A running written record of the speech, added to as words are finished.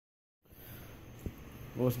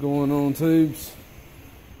What's going on, tubes?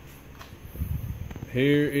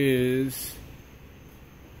 Here is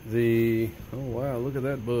the, oh wow, look at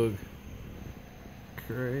that bug.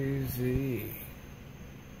 Crazy.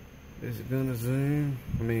 Is it gonna zoom?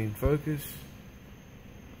 I mean, focus?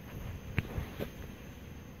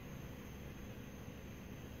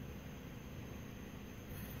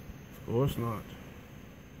 Of course not.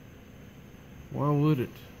 Why would it?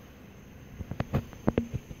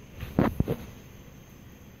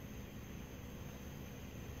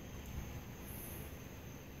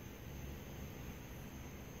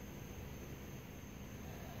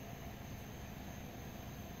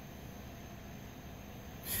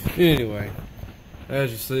 Anyway,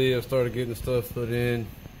 as you see, I've started getting stuff put in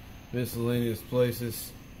miscellaneous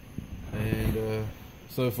places, and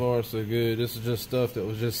so far so good. This is just stuff that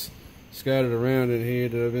was just scattered around in here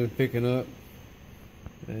that I've been picking up,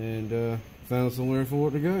 and found somewhere for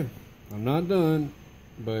it to go. I'm not done,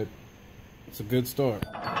 but it's a good start.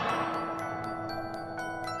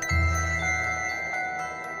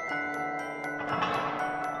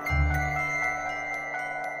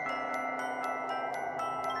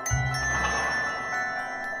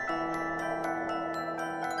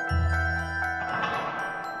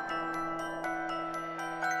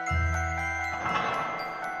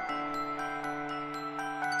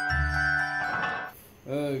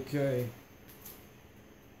 Okay.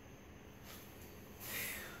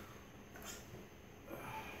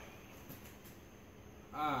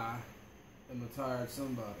 I am a tired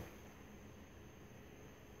somebody.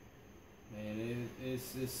 Man,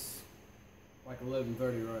 it's like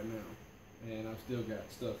 11:30 right now, and I've still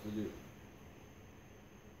got stuff to do.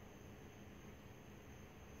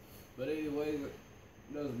 But anyway, it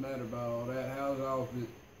doesn't matter about all that. How's y'all's,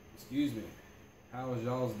 excuse me, how has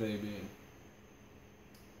y'all's day been?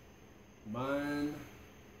 Mine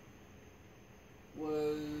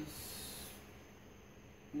was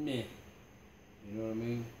meh. You know what I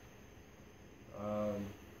mean?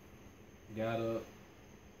 Got up,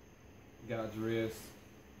 got dressed,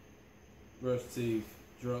 brushed teeth,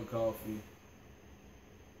 drunk coffee,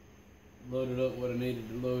 loaded up what I needed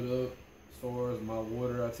to load up as far as my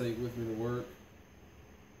water I take with me to work,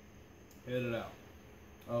 headed out.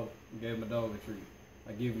 Oh, gave my dog a treat.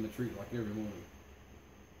 I give him a treat like every morning.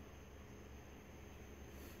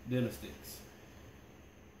 Dinner sticks.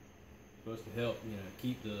 Supposed to help, you know,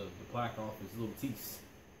 keep the plaque off his little teeth.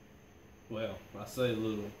 Well, I say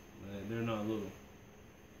little, they're not little.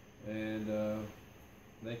 And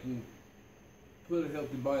they can put a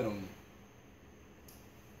healthy bite on them.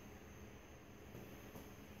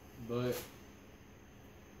 But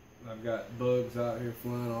I've got bugs out here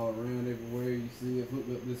flying all around everywhere. You see, I've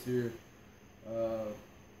hooked up this here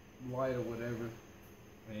light or whatever,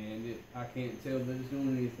 and I can't tell that it's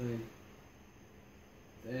doing anything.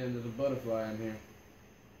 Damn, there's a butterfly in here.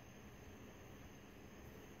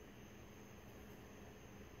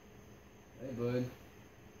 Hey bud,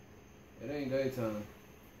 it ain't daytime.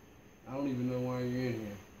 I don't even know why you're in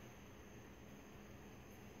here.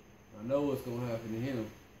 I know what's gonna happen to him.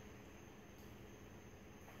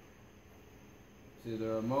 It's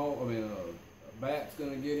either a bat's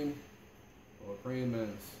gonna get him, or a praying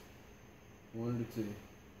mantis. One of the two.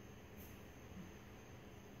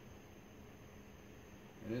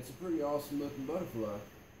 And it's a pretty awesome looking butterfly.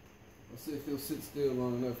 Let's see if he'll sit still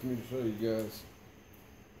long enough for me to show you guys.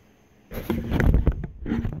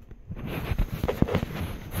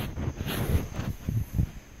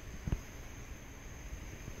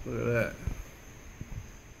 Look at that.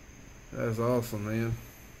 That's awesome, man.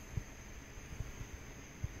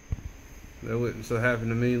 That wouldn't so happen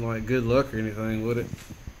to mean like good luck or anything, would it?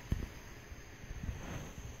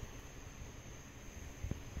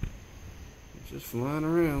 It's just flying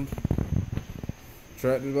around.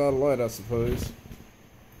 Attracted by the light, I suppose.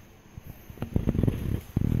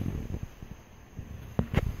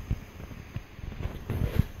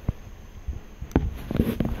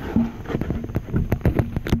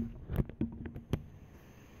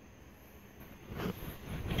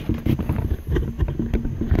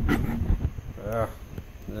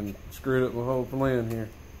 And screwed up my whole plan here.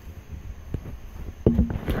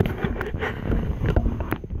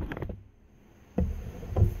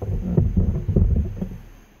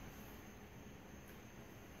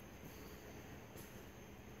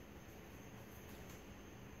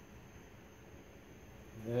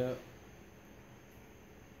 Yep.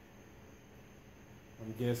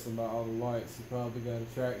 I'm guessing by all the lights, he probably got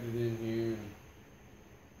attracted in here, and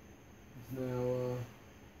it's now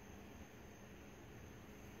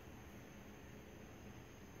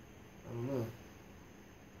I don't know.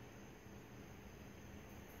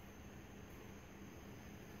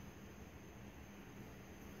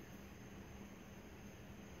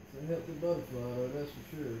 a healthy butterfly, though, that's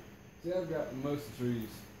for sure. See, I've got most of the trees.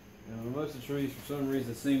 You know, most of the trees, for some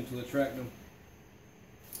reason, seem to attract them.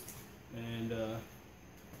 And, you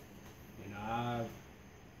know, I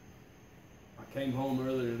came home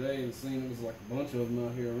earlier today and seen there was like a bunch of them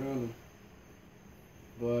out here around them.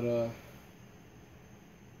 But, yeah,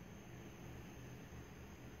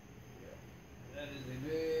 that is a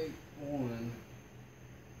big one.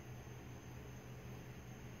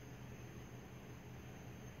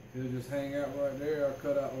 If he'll just hang out right there, I'll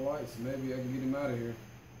cut out the lights and maybe I can get him out of here.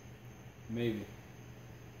 Maybe.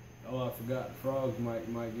 Oh, I forgot the frogs might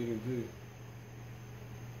get him too.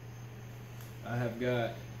 I have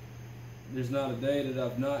got, there's not a day that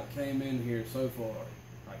I've not came in here so far.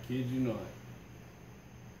 I kid you not.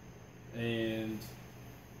 And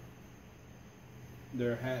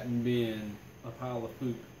there hadn't been a pile of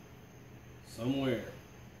poop somewhere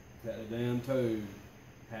that a damn toad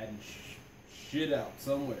hadn't shit out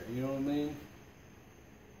somewhere, you know what I mean?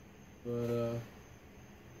 But, alright,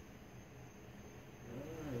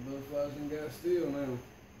 butterflies ain't got steel now.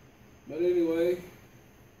 But anyway,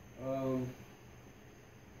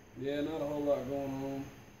 yeah, not a whole lot going on.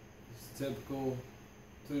 It's a typical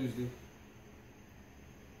Tuesday.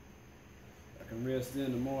 I can rest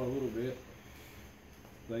in tomorrow a little bit.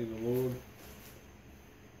 Thank the Lord.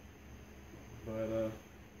 But,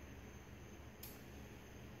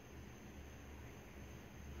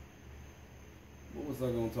 what was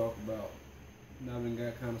I going to talk about? I've been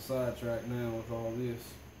got kind of sidetracked now with all this.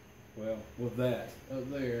 Well, with that up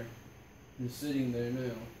there, and sitting there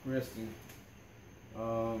now, resting.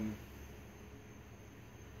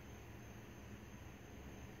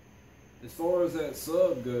 As far as that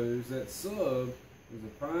sub goes, that sub is a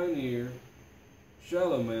Pioneer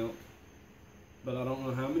shallow mount, but I don't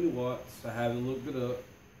know how many watts. I haven't looked it up.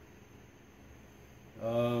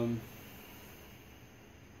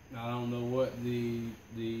 I don't know what the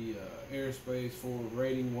airspace for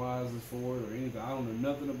rating wise is for it or anything. I don't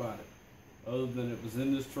know nothing about it, other than it was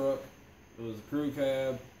in this truck. It was a crew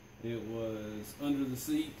cab. It was under the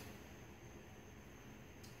seat,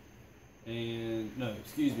 and no,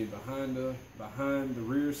 excuse me, behind the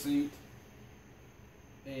rear seat,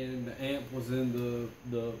 and the amp was in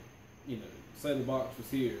the you know, say the box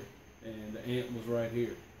was here, and the amp was right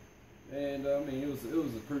here. And I mean, it was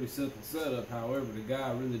a pretty simple setup. However, the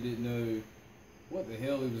guy really didn't know what the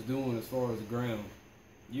hell he was doing as far as the ground.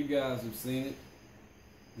 You guys have seen it.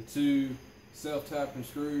 The two self-tapping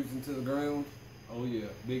screws into the ground. Oh yeah,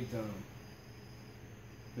 big time.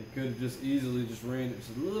 They could have just easily just ran it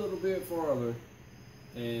just a little bit farther,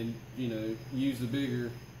 and you know, used a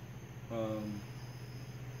bigger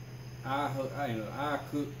eye hook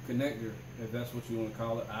connector, if that's what you want to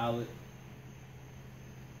call it, eyelet.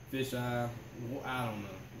 Fish eye, I don't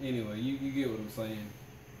know. Anyway, you get what I'm saying.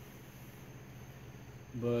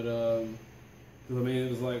 But, cause I mean, it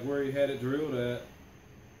was like where he had it drilled at,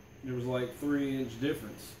 there was like 3-inch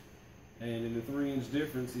difference. And in the 3-inch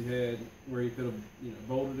difference, he had where he could have, you know,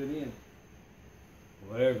 bolted it in.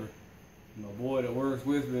 Whatever. My boy that works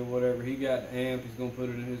with me, whatever, he got the amp, he's gonna put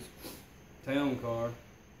it in his town car.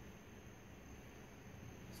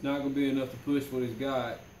 It's not gonna be enough to push what he's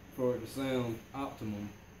got for it to sound optimum.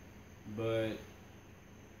 But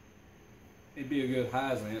it'd be a good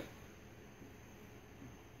highs amp.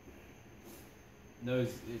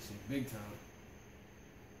 Nose itching big time.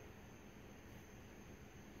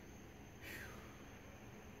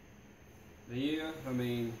 But yeah, I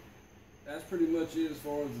mean, that's pretty much it as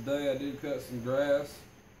far as the day. I did cut some grass.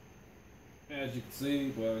 As you can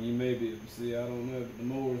see, well, you may be able to see, I don't know, but the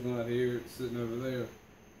mower's not here, it's sitting over there.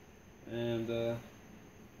 And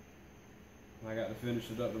I got to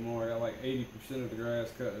finish it up tomorrow. I got like 80% of the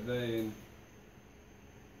grass cut today, and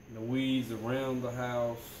the weeds around the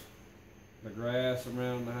house, the grass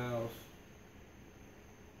around the house,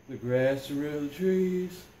 the grass around the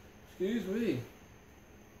trees, excuse me,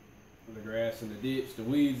 the grass in the ditch, the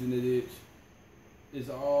weeds in the ditch,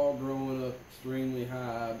 is all growing up extremely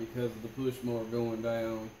high because of the push mower going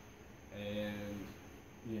down. And,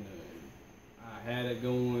 you know, I had it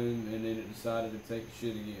going and then it decided to take the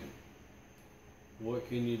shit again. What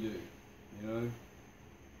can you do, you know?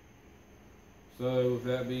 So with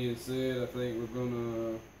that being said, I think we're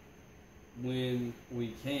gonna when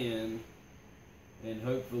we can, and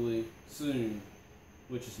hopefully soon,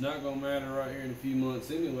 which is not gonna matter right here in a few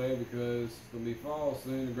months anyway, because it's gonna be fall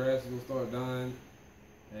soon, the grass will start dying,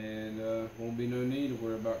 and won't be no need to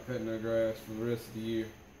worry about cutting our grass for the rest of the year.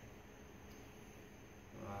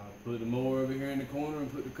 Put the mower over here in the corner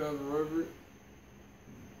and put the cover over it.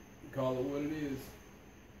 Call it what it is.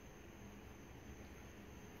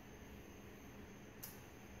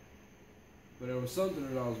 But there was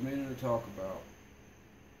something that I was meaning to talk about.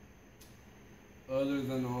 Other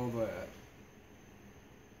than all that.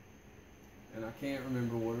 And I can't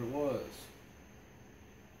remember what it was.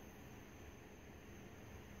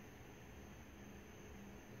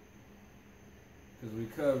 Because we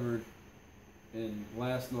covered in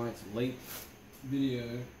last night's late video,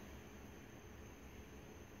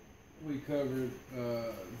 we covered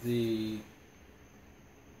the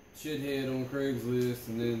shithead on Craigslist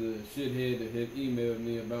and then the shithead that had emailed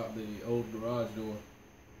me about the old garage door.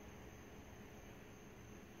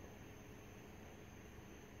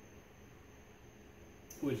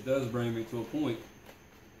 Which does bring me to a point.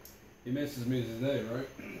 He messages me today, right?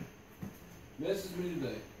 Messages me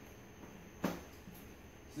today.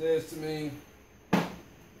 Says to me,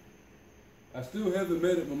 I still haven't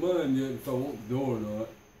made up my mind yet if I want the door or not.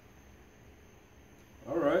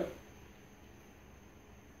 Alright.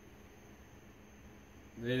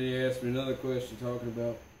 Then he asked me another question talking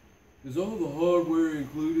about, is all the hardware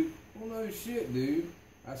included? Well, no shit, dude.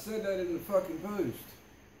 I said that in the fucking post.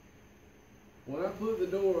 When I put the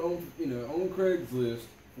door on, on Craigslist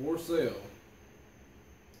for sale,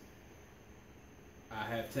 I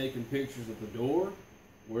have taken pictures of the door,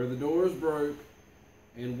 where the door is broke,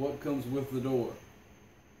 and what comes with the door.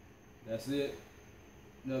 That's it.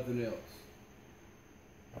 Nothing else.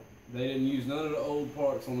 They didn't use none of the old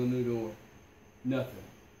parts on the new door. Nothing.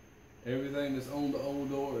 Everything that's on the old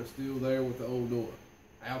door is still there with the old door.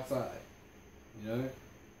 Outside.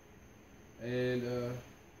 And,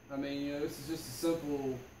 I mean, this is just a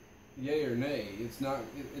simple yay or nay. It's not,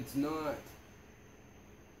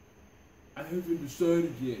 I haven't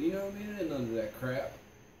decided yet. You know what I mean? It ain't none of that crap.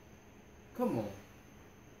 Come on.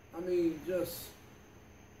 I mean, just,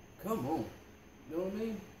 come on. You know what I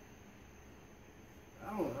mean?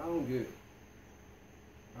 I don't get it.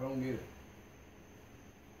 I don't get it.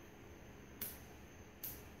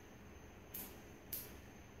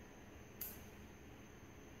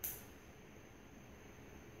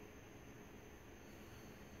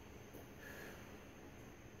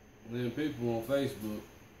 And then people on Facebook,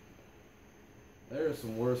 there are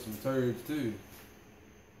some worse some turds too.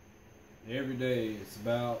 Every day it's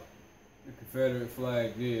about the Confederate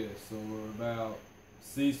flag this, or about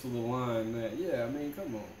Cecil the Lion that. Yeah, I mean,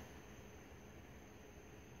 come on.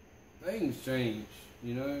 Things change,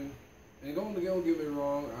 And don't get me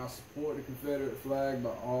wrong, I support the Confederate flag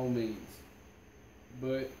by all means.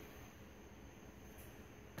 But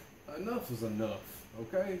enough is enough,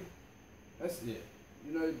 okay? That's it.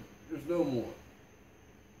 There's no more.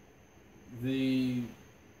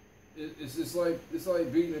 It's like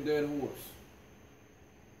beating a dead horse.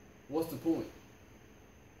 What's the point?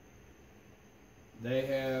 They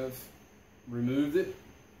have removed it.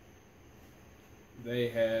 They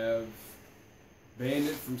have banned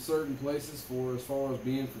it from certain places for as far as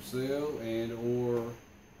being for sale and or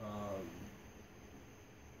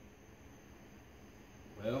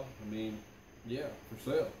for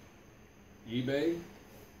sale. eBay,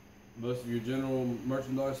 most of your general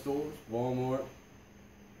merchandise stores, Walmart,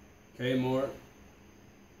 Kmart,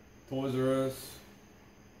 Toys R Us,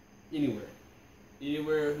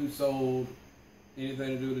 anywhere who sold anything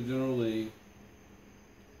to do with the General League,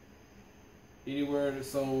 anywhere that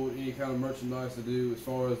sold any kind of merchandise to do as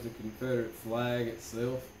far as the Confederate flag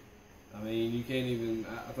itself. I mean, you can't even.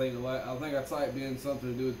 I think I typed in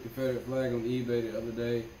something to do with the Confederate flag on eBay the other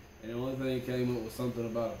day, and the only thing that came up was something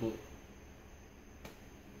about a book.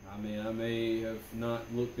 I mean, I may have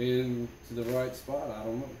not looked into the right spot. I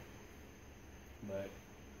don't know, but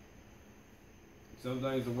some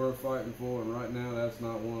things are worth fighting for, and right now that's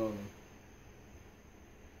not one of them.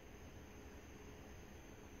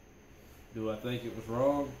 Do I think it was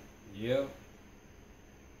wrong? Yeah.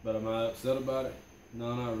 But am I upset about it?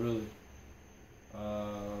 No, not really.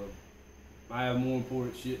 I have more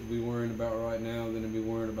important shit to be worrying about right now than to be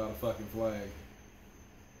worrying about a fucking flag.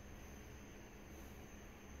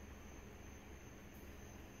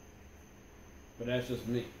 But that's just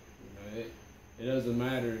me. It doesn't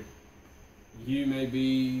matter. You may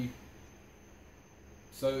be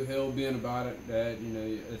so hell-bent about it that,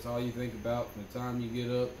 it's all you think about from the time you get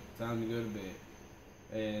up to the time you go to bed.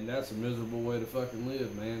 And that's a miserable way to fucking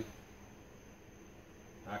live, man.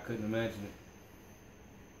 I couldn't imagine it.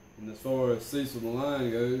 And as far as Cecil the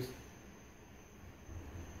Lion goes,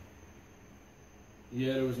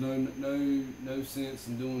 yeah, there was no sense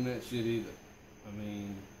in doing that shit either.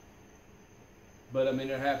 But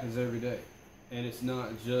it happens every day. And it's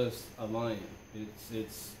not just a lion.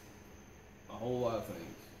 It's a whole lot of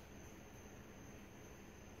things.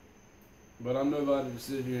 But I'm nobody to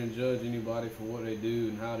sit here and judge anybody for what they do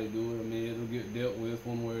and how they do it. I mean, it'll get dealt with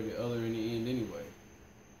one way or the other in the end anyway.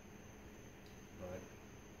 But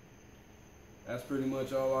that's pretty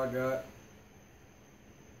much all I got.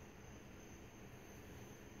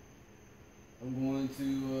 I'm going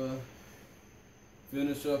to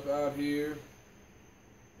finish up out here,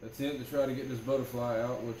 attempt to try to get this butterfly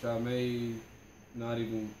out, which I may not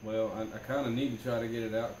even, well, I kind of need to try to get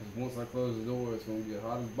it out, because once I close the door, it's going to get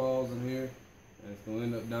hot as balls in here, and it's going to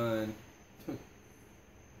end up dying,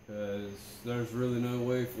 because there's really no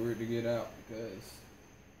way for it to get out, because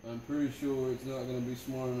I'm pretty sure it's not going to be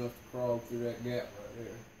smart enough to crawl through that gap right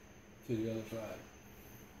there to the other side.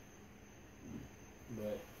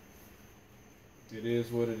 But it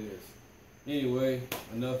is what it is. Anyway,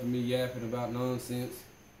 enough of me yapping about nonsense.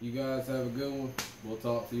 You guys have a good one. We'll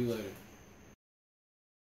talk to you later.